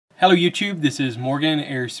Hello YouTube, this is Morgan,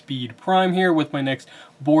 Airspeed Prime here with my next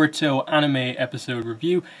Boruto anime episode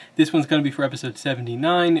review. This one's going to be for episode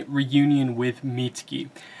 79, Reunion with Mitsuki.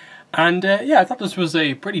 And yeah, I thought this was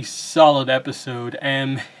a pretty solid episode.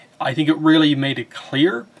 I think it really made it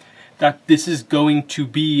clear that this is going to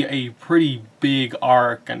be a pretty big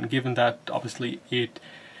arc, and given that obviously it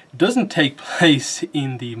doesn't take place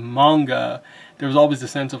in the manga, there was always a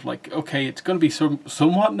sense of like, okay, it's going to be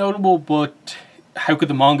somewhat notable, but how could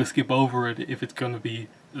the manga skip over it if it's going to be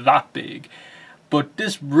that big? But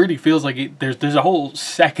this really feels like there's a whole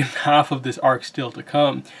second half of this arc still to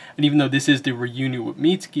come. And even though this is the reunion with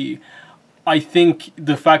Mitsuki, I think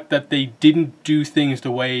the fact that they didn't do things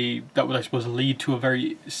the way that would, I suppose, lead to a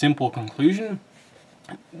very simple conclusion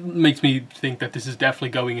makes me think that this is definitely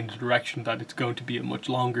going in the direction that it's going to be a much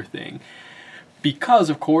longer thing. Because,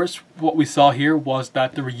 of course, what we saw here was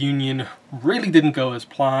that the reunion really didn't go as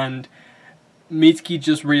planned. Mitsuki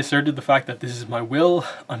just reasserted the fact that this is my will,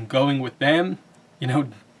 I'm going with them. You know,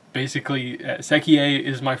 basically, Sekie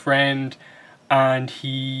is my friend, and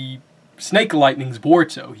he snake lightnings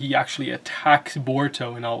Boruto. He actually attacks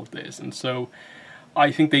Boruto in all of this, and so I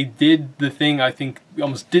think they did the thing I think we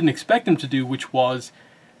almost didn't expect them to do, which was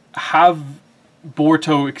have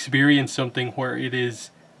Boruto experience something where it is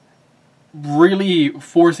really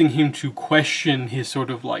forcing him to question his sort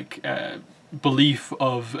of like belief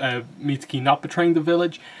of Mitsuki not betraying the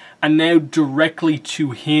village, and now directly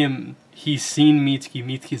to him, he's seen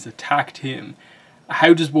Mitsuki's attacked him.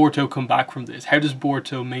 How does Boruto come back from this? How does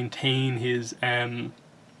Boruto maintain his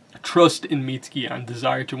trust in Mitsuki and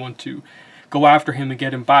desire to want to go after him and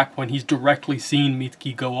get him back when he's directly seen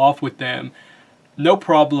Mitsuki go off with them? No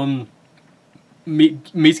problem.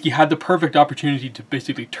 Mitsuki had the perfect opportunity to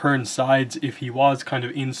basically turn sides if he was kind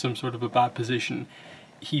of in some sort of a bad position.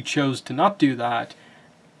 He chose to not do that,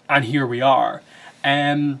 and here we are.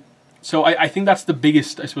 So I think that's the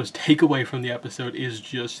biggest, I suppose, takeaway from the episode, is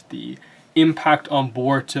just the impact on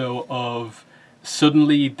Boruto of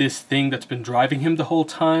suddenly this thing that's been driving him the whole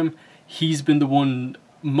time. He's been the one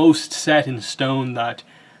most set in stone that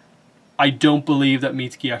I don't believe that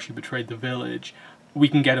Mitsuki actually betrayed the village. We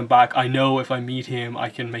can get him back. I know if I meet him, I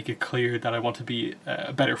can make it clear that I want to be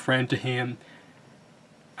a better friend to him.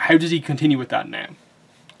 How does he continue with that now?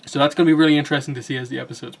 So that's going to be really interesting to see as the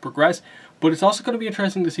episodes progress, but it's also going to be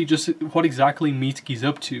interesting to see just what exactly Mitsuki's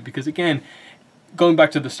up to, because again, going back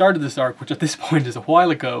to the start of this arc, which at this point is a while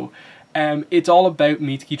ago, it's all about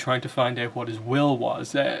Mitsuki trying to find out what his will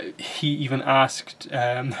was. He even asked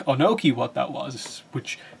Onoki what that was,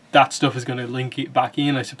 which that stuff is going to link it back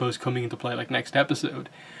in, I suppose, coming into play like next episode.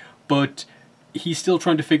 But he's still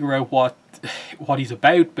trying to figure out what he's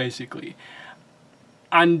about, basically.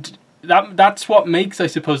 And that's what makes, I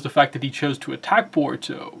suppose, the fact that he chose to attack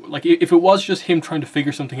Boruto. Like, if it was just him trying to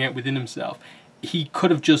figure something out within himself, he could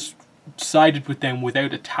have just sided with them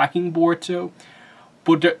without attacking Boruto.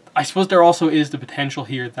 But I suppose there also is the potential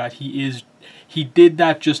here that he did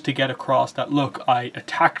that just to get across that, look, I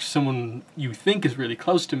attacked someone you think is really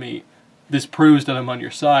close to me. This proves that I'm on your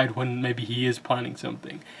side, when maybe he is planning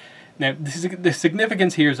something. Now, the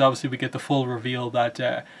significance here is obviously we get the full reveal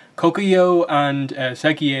that Kokuyo and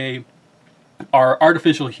Sekie are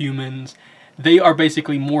artificial humans. They are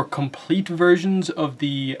basically more complete versions of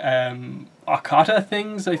the Akata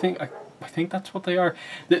things, I think. I think that's what they are.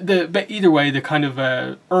 But either way, the kind of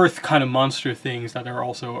earth kind of monster things that are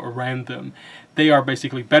also around them, they are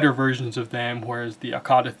basically better versions of them, whereas the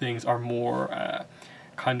Akata things are more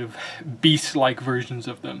kind of beast-like versions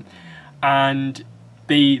of them. And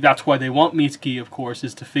that's why they want Mitsuki, of course,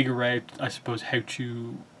 is to figure out, I suppose, how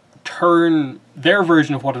to turn their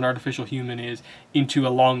version of what an artificial human is into a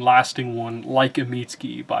long-lasting one, like a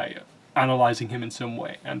Mitsuki, by analyzing him in some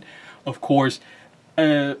way. And, of course,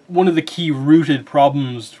 one of the key rooted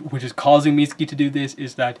problems which is causing Mitsuki to do this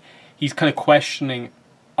is that he's kind of questioning,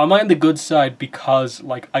 am I on the good side because,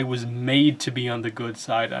 like, I was made to be on the good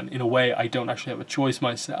side, and in a way I don't actually have a choice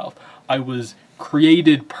myself. I was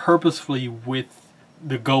created purposefully with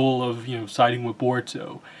the goal of, you know, siding with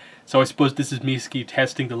Boruto. So I suppose this is Mitsuki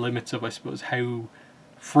testing the limits of, I suppose, how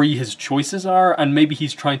free his choices are, and maybe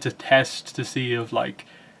he's trying to test to see if, like,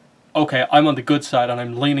 okay, I'm on the good side and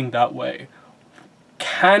I'm leaning that way.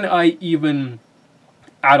 Can I even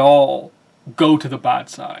at all go to the bad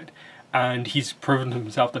side? And he's proven to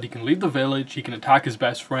himself that he can leave the village, he can attack his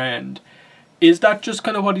best friend. Is that just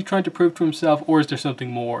kind of what he's trying to prove to himself, or is there something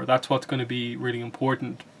more? That's what's going to be really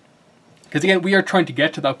important. Because again, we are trying to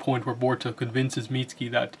get to that point where Boruto convinces Mitsuki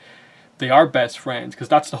that they are best friends, because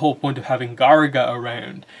that's the whole point of having Garuga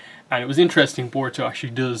around. And it was interesting, Boruto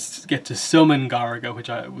actually does get to summon Garuga, which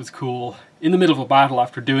was cool, in the middle of a battle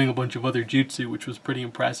after doing a bunch of other jutsu, which was pretty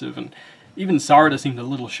impressive. And even Sarada seemed a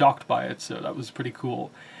little shocked by it, so that was pretty cool.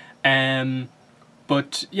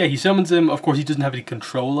 But yeah, he summons him. Of course, he doesn't have any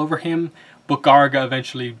control over him, but Garuga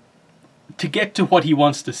eventually, to get to what he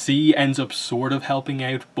wants to see, ends up sort of helping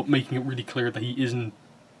out, but making it really clear that he isn't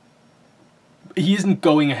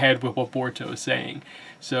going ahead with what Boruto is saying.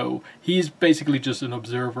 So he's basically just an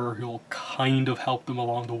observer who'll kind of help them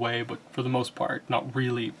along the way, but for the most part, not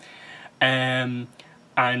really. And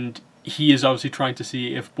he is obviously trying to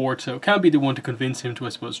see if Boruto can be the one to convince him to, I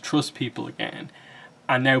suppose, trust people again.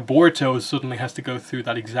 And now Boruto suddenly has to go through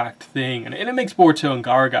that exact thing. And it makes Boruto and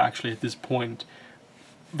Garuga actually at this point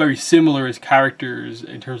very similar as characters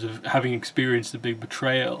in terms of having experienced a big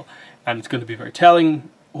betrayal. And it's going to be very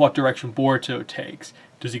telling what direction Boruto takes.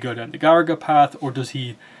 Does he go down the Garuga path, or does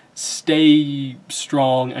he stay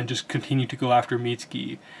strong and just continue to go after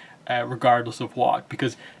Mitsuki regardless of what?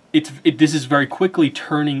 Because this is very quickly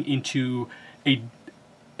turning into a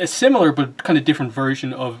similar but kind of different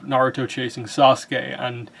version of Naruto chasing Sasuke,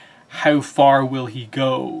 and how far will he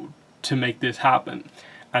go to make this happen?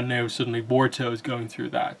 And now suddenly Boruto is going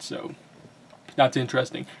through that, so that's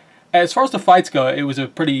interesting. As far as the fights go, it was a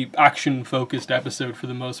pretty action-focused episode for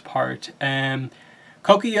the most part.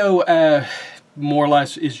 Kokio, more or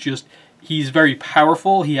less, is just, he's very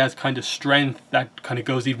powerful. He has kind of strength that kind of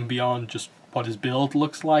goes even beyond just what his build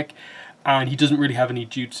looks like. And he doesn't really have any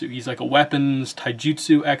jutsu. He's like a weapons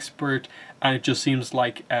taijutsu expert, and it just seems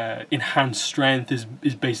like enhanced strength is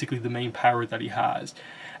basically the main power that he has.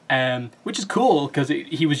 Which is cool, because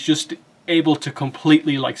he was just able to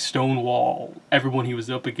completely like stonewall everyone he was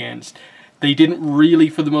up against. They didn't really,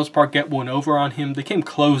 for the most part, get one over on him. They came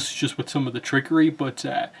close just with some of the trickery, but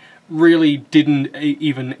really didn't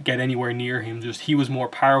even get anywhere near him. Just he was more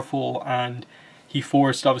powerful, and he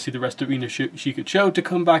forced, obviously, the rest of Ina Shikacho to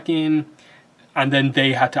come back in, and then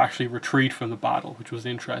they had to actually retreat from the battle, which was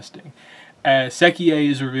interesting. Sekie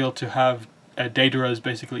is revealed to have Deidara's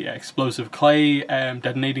basically explosive clay,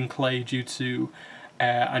 detonating clay jutsu,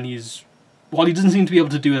 and while he doesn't seem to be able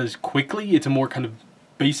to do it as quickly, it's a more kind of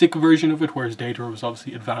basic version of it, whereas Deidara was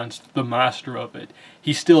obviously advanced, the master of it.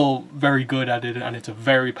 He's still very good at it, and it's a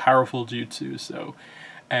very powerful jutsu, so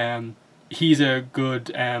he's a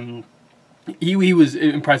good... He was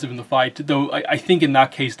impressive in the fight, though I think in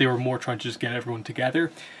that case they were more trying to just get everyone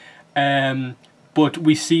together. But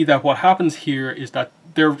we see that what happens here is that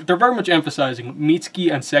they're very much emphasizing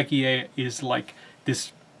Mitsuki and Sekie is like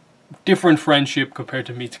this different friendship compared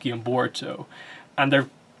to Mitsuki and Boruto. And they're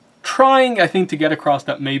trying, I think, to get across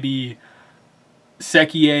that maybe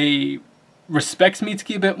Sekie respects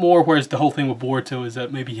Mitsuki a bit more, whereas the whole thing with Boruto is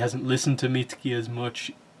that maybe he hasn't listened to Mitsuki as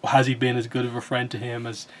much. Has he been as good of a friend to him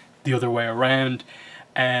as the other way around?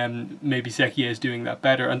 Maybe Sekie is doing that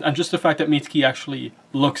better. And just the fact that Mitsuki actually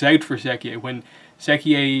looks out for Sekie when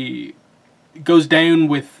Sekie goes down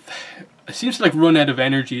with... It seems to like run out of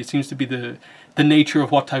energy. It seems to be the nature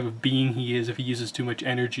of what type of being he is. If he uses too much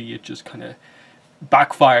energy, it just kind of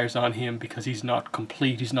backfires on him because he's not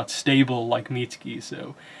complete, he's not stable like Mitsuki.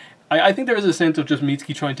 So I think there is a sense of just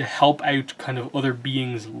Mitsuki trying to help out kind of other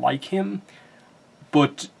beings like him,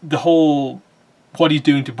 but the whole what he's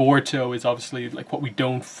doing to Boruto is obviously like what we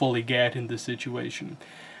don't fully get in this situation.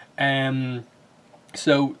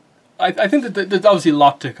 So I think that there's obviously a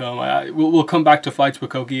lot to come. We'll come back to fights with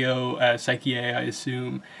Kokio, Sekie, I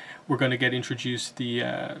assume. We're going to get introduced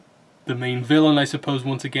the main villain, I suppose,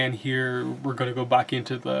 once again here. We're going to go back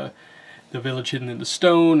into the village hidden in the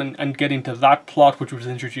stone and get into that plot, which was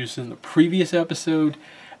introduced in the previous episode.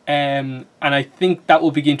 And I think that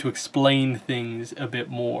will begin to explain things a bit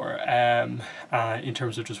more in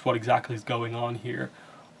terms of just what exactly is going on here.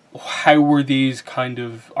 How were these kind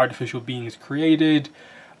of artificial beings created?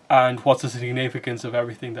 And what's the significance of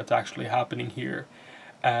everything that's actually happening here?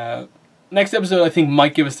 Next episode, I think,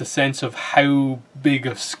 might give us the sense of how big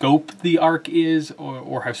of scope the arc is,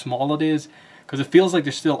 or how small it is, because it feels like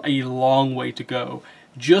there's still a long way to go.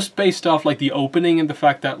 Just based off like the opening and the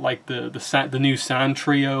fact that like the new Sand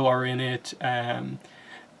Trio are in it,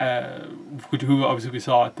 who obviously we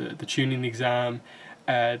saw at the tuning exam.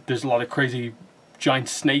 There's a lot of crazy giant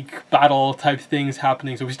snake battle type things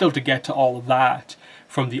happening, so we still have to get to all of that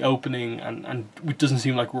from the opening, and it doesn't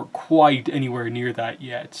seem like we're quite anywhere near that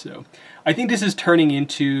yet. So I think this is turning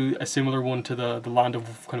into a similar one to the Land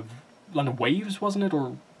of Waves, wasn't it?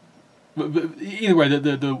 Or either way,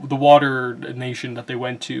 the water nation that they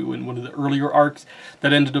went to in one of the earlier arcs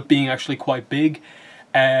that ended up being actually quite big.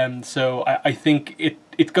 So I think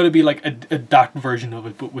it's going to be like that version of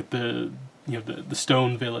it, but with the the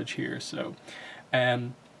stone village here. So,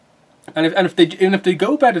 and if they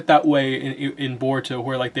go about it that way in Boruto,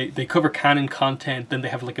 where like they cover canon content, then they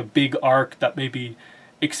have like a big arc that maybe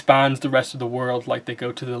expands the rest of the world, like they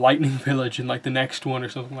go to the lightning village in like the next one or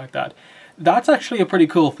something like that. That's actually a pretty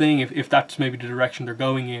cool thing if that's maybe the direction they're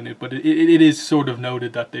going in. But it is sort of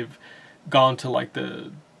noted that they've gone to like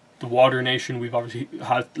the Water Nation. We've obviously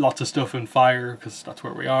had lots of stuff in fire because that's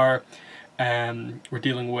where we are. We're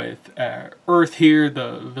dealing with Earth here,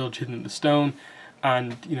 the village hidden in the stone,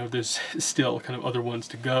 and there's still kind of other ones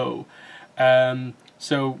to go.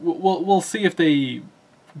 So we'll see if they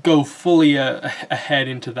go fully ahead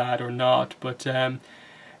into that or not. But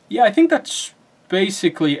yeah, I think that's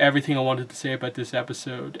basically everything I wanted to say about this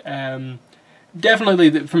episode.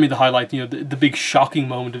 Definitely, for me, the highlight, the big shocking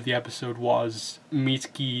moment of the episode was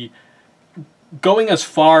Mitsuki going as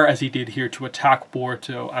far as he did here to attack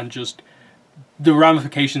Boruto, and just the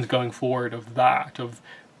ramifications going forward of that. Of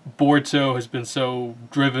Boruto has been so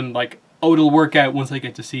driven, like, oh, it'll work out once I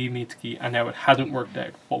get to see Mitsuki, and now it hasn't worked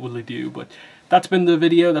out. What will they do? But that's been the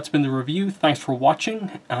video, that's been the review. Thanks for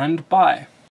watching, and bye.